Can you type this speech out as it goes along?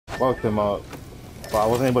Woke him up, but I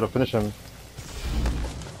wasn't able to finish him.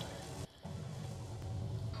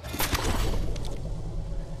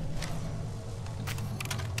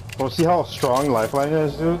 Well, see how strong Lifeline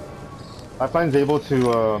is, dude? Lifeline's able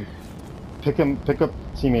to pick up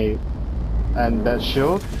teammate, and that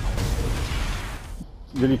shield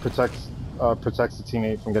really protects the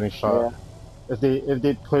teammate from getting shot. Yeah. If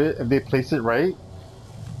they place it right,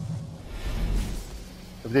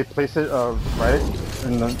 if they place it right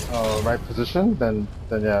in the right position, then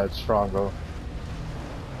yeah, it's strong, bro.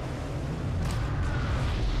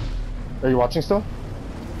 Are you watching still?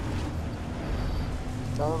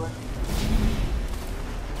 Probably.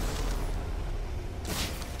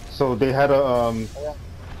 So they had a Yeah.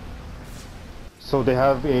 so they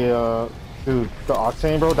have a dude, the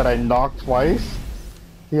Octane, bro, that I knocked twice.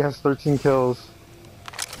 He has 13 kills.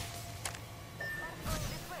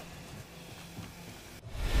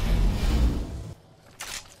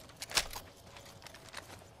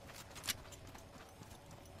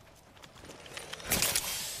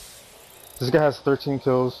 This guy has 13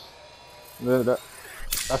 kills.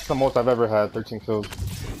 That's the most I've ever had, 13 kills.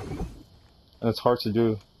 And it's hard to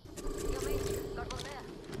do.